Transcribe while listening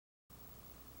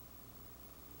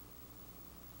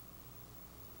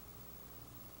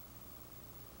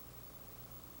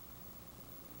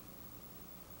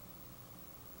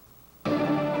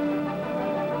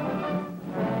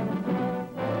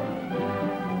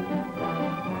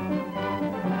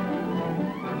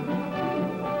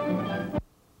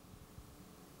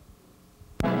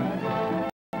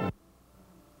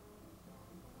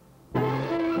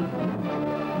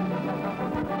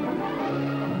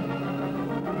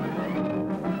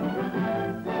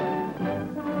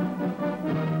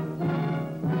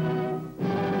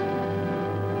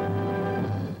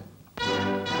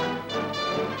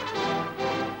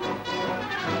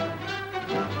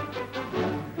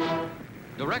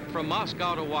Direct from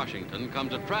Moscow to Washington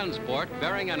comes a transport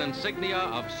bearing an insignia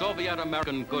of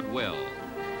Soviet-American goodwill.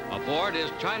 Aboard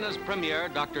is China's premier,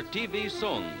 Dr. T.V.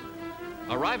 Soong.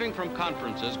 Arriving from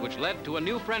conferences which led to a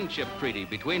new friendship treaty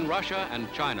between Russia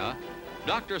and China,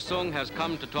 Dr. Soong has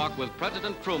come to talk with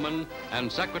President Truman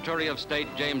and Secretary of State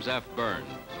James F. Burns.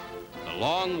 The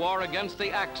long war against the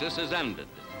Axis is ended.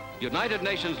 United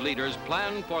Nations leaders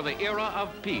plan for the era of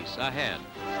peace ahead.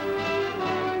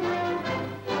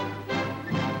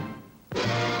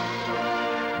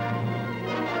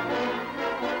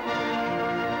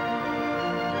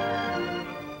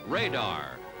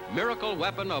 Radar, miracle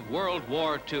weapon of World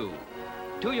War II.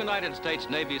 Two United States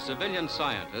Navy civilian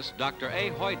scientists, Dr. A.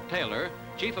 Hoyt Taylor,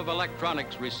 Chief of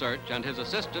Electronics Research, and his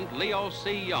assistant, Leo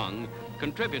C. Young,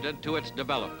 contributed to its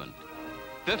development.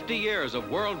 50 years of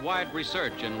worldwide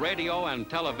research in radio and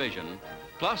television,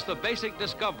 plus the basic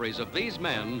discoveries of these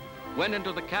men, went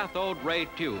into the cathode ray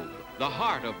tube, the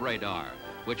heart of radar,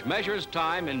 which measures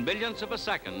time in millionths of a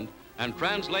second and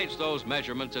translates those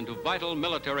measurements into vital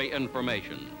military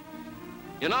information.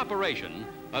 In operation,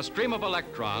 a stream of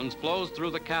electrons flows through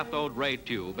the cathode ray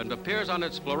tube and appears on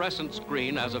its fluorescent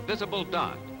screen as a visible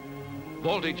dot.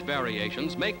 Voltage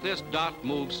variations make this dot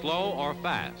move slow or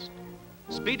fast.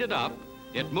 Speeded up,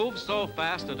 it moves so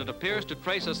fast that it appears to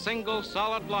trace a single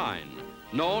solid line,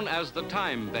 known as the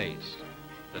time base.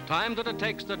 The time that it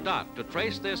takes the dot to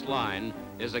trace this line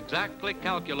is exactly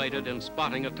calculated in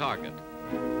spotting a target.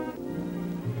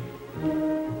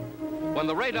 When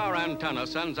the radar antenna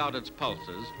sends out its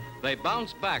pulses, they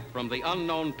bounce back from the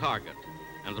unknown target,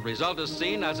 and the result is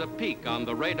seen as a peak on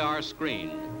the radar screen.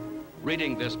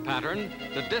 Reading this pattern,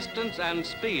 the distance and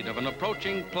speed of an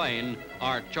approaching plane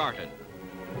are charted.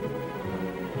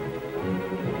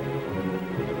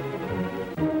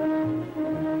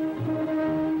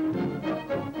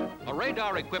 A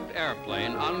radar-equipped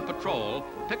airplane on patrol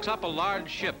picks up a large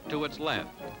ship to its left,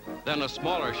 then a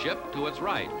smaller ship to its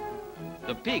right.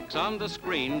 The peaks on the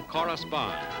screen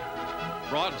correspond.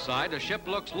 Broadside, a ship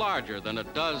looks larger than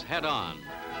it does head-on.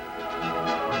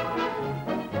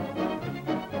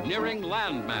 Nearing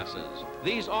land masses,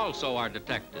 these also are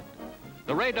detected.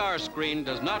 The radar screen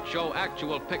does not show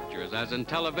actual pictures as in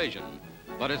television,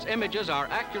 but its images are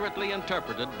accurately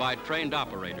interpreted by trained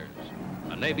operators.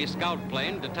 A Navy scout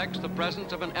plane detects the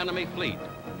presence of an enemy fleet.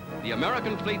 The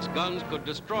American fleet's guns could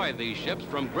destroy these ships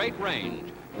from great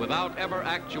range without ever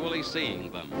actually seeing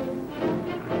them.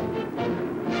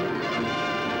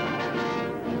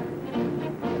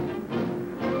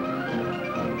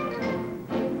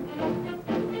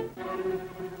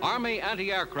 Army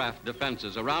anti-aircraft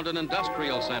defenses around an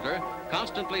industrial center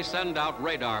constantly send out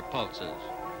radar pulses.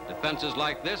 Defenses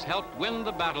like this helped win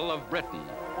the Battle of Britain.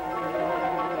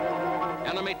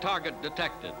 Enemy target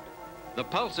detected. The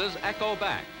pulses echo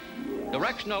back.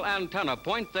 Directional antennae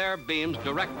point their beams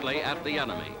directly at the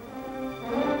enemy.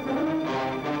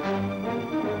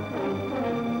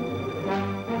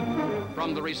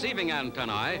 From the receiving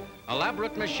antennae,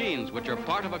 elaborate machines which are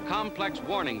part of a complex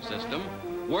warning system,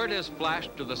 word is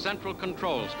flashed to the central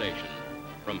control station.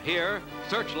 From here,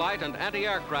 searchlight and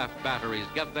anti-aircraft batteries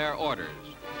get their orders.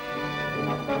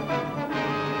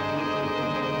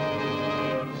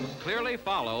 Clearly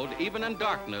followed, even in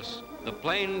darkness, the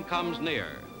plane comes near.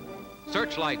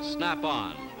 Searchlights snap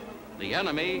on. The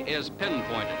enemy is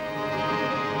pinpointed.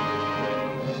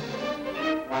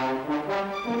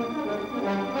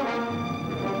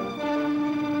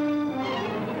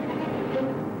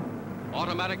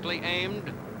 Automatically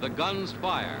aimed, the guns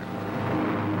fire.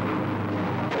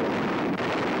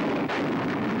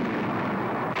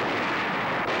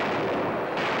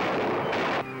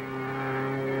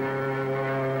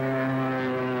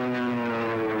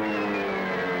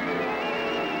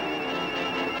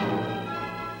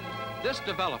 This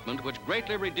development, which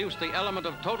greatly reduced the element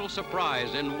of total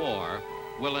surprise in war,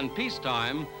 will in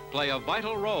peacetime play a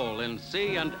vital role in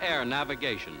sea and air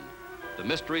navigation. The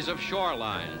mysteries of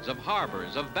shorelines, of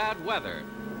harbors, of bad weather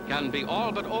can be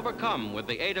all but overcome with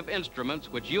the aid of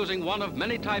instruments which, using one of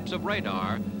many types of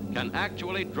radar, can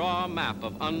actually draw a map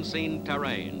of unseen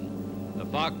terrain. The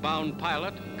fog-bound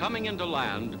pilot, coming into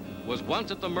land, was once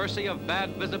at the mercy of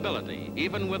bad visibility,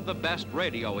 even with the best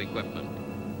radio equipment.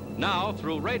 Now,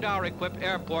 through radar-equipped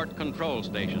airport control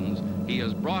stations, he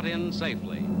is brought in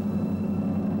safely.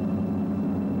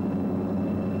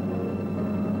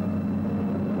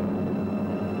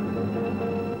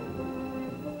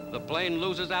 The plane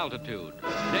loses altitude,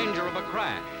 danger of a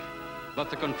crash, but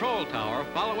the control tower,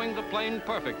 following the plane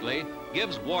perfectly,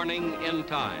 gives warning in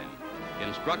time.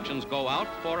 Instructions go out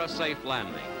for a safe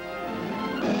landing.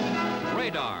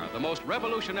 Radar, the most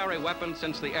revolutionary weapon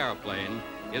since the airplane,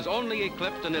 is only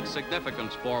eclipsed in its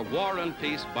significance for war and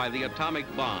peace by the atomic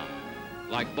bomb.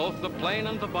 Like both the plane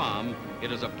and the bomb,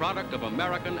 it is a product of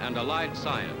American and Allied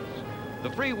science.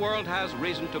 The free world has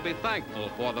reason to be thankful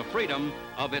for the freedom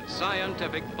of its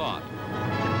scientific thought.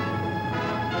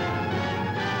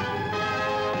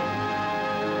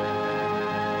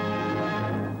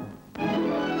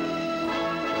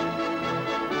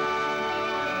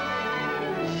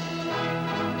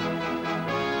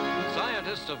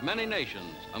 Scientists of many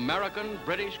nations, American,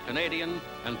 British, Canadian,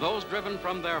 and those driven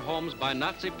from their homes by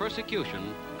Nazi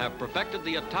persecution, have perfected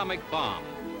the atomic bomb,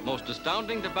 most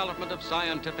astounding development of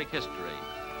scientific history.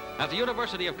 At the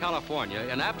University of California,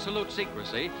 in absolute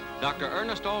secrecy, Dr.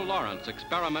 Ernest O. Laurence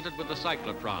experimented with the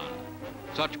cyclotron.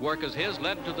 Such work as his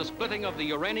led to the splitting of the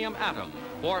uranium atom,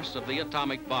 force of the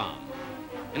atomic bomb.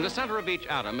 In the center of each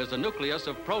atom is a nucleus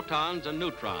of protons and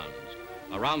neutrons.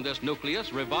 Around this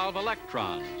nucleus revolve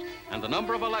electrons, and the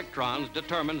number of electrons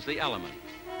determines the element.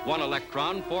 1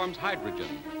 electron forms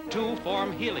hydrogen, 2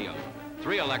 form helium,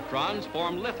 3 electrons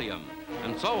form lithium,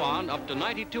 and so on up to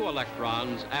 92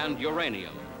 electrons and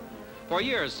uranium. For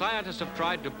years, scientists have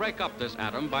tried to break up this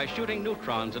atom by shooting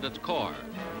neutrons at its core,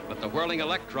 but the whirling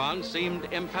electrons seemed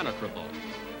impenetrable.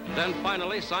 Then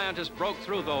finally, scientists broke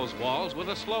through those walls with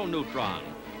a slow neutron,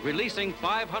 releasing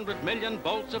 500 million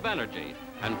volts of energy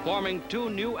and forming 2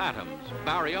 new atoms,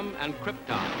 barium and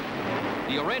krypton.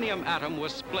 The uranium atom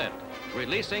was split,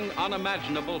 releasing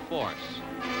unimaginable force.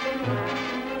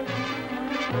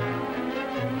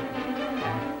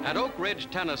 At Oak Ridge,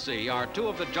 Tennessee, are 2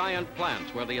 of the giant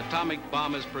plants where the atomic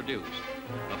bomb is produced.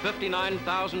 A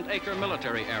 59,000-acre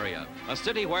military area, a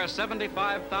city where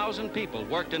 75,000 people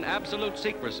worked in absolute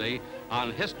secrecy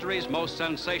on history's most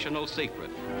sensational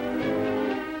secret.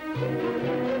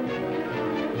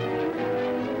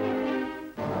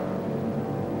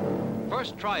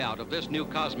 First tryout of this new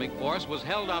cosmic force was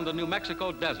held on the New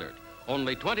Mexico desert,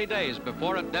 only 20 days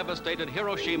before it devastated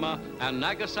Hiroshima and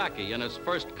Nagasaki in its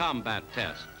first combat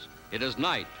tests. It is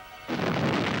night.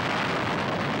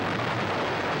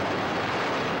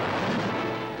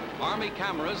 Army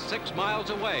cameras 6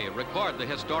 miles away record the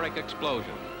historic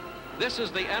explosion. This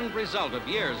is the end result of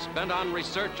years spent on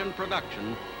research and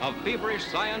production of feverish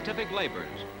scientific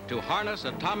labors to harness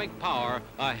atomic power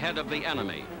ahead of the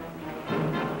enemy.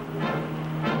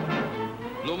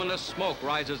 Luminous smoke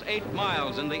rises 8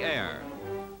 miles in the air.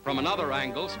 From another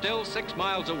angle, still 6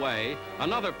 miles away,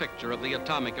 another picture of the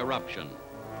atomic eruption.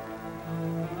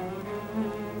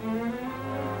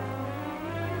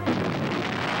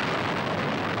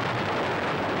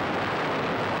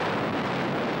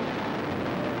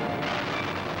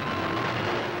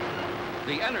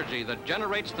 The energy that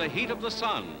generates the heat of the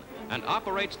sun and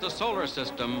operates the solar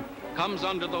system comes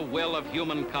under the will of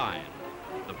humankind.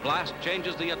 The blast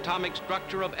changes the atomic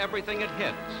structure of everything it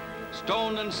hits.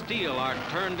 Stone and steel are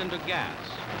turned into gas.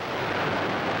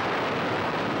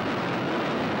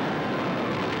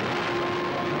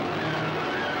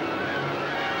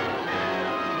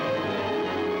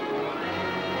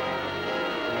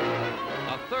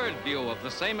 A third view of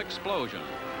the same explosion.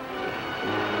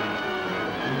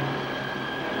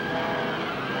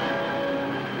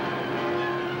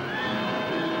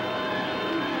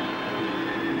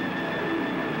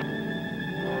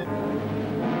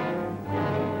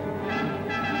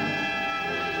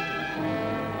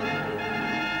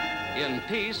 In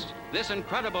peace, this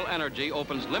incredible energy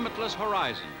opens limitless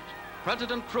horizons.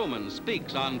 President Truman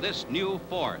speaks on this new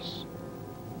force.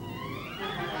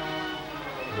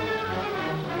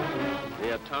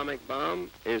 The atomic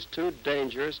bomb is too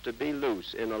dangerous to be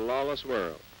loose in a lawless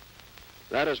world.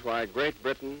 That is why Great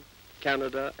Britain,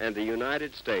 Canada, and the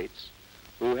United States,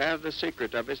 who have the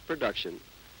secret of its production,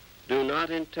 do not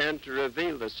intend to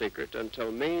reveal the secret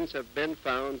until means have been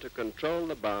found to control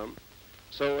the bomb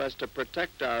so as to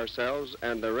protect ourselves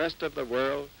and the rest of the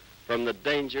world from the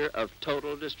danger of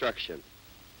total destruction.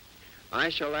 I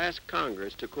shall ask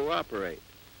Congress to cooperate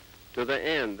to the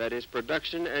end that its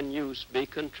production and use be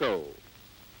controlled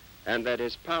and that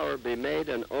its power be made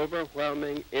an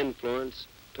overwhelming influence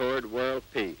toward world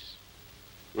peace.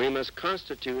 We must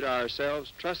constitute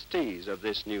ourselves trustees of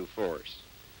this new force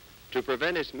to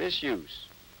prevent its misuse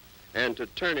and to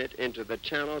turn it into the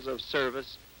channels of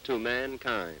service to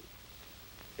mankind.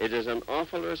 It is an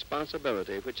awful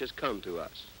responsibility which has come to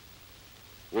us.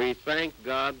 We thank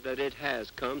God that it has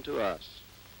come to us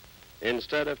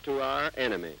instead of to our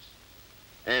enemies,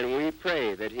 and we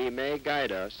pray that he may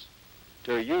guide us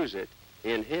to use it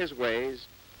in his ways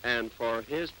and for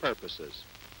his purposes.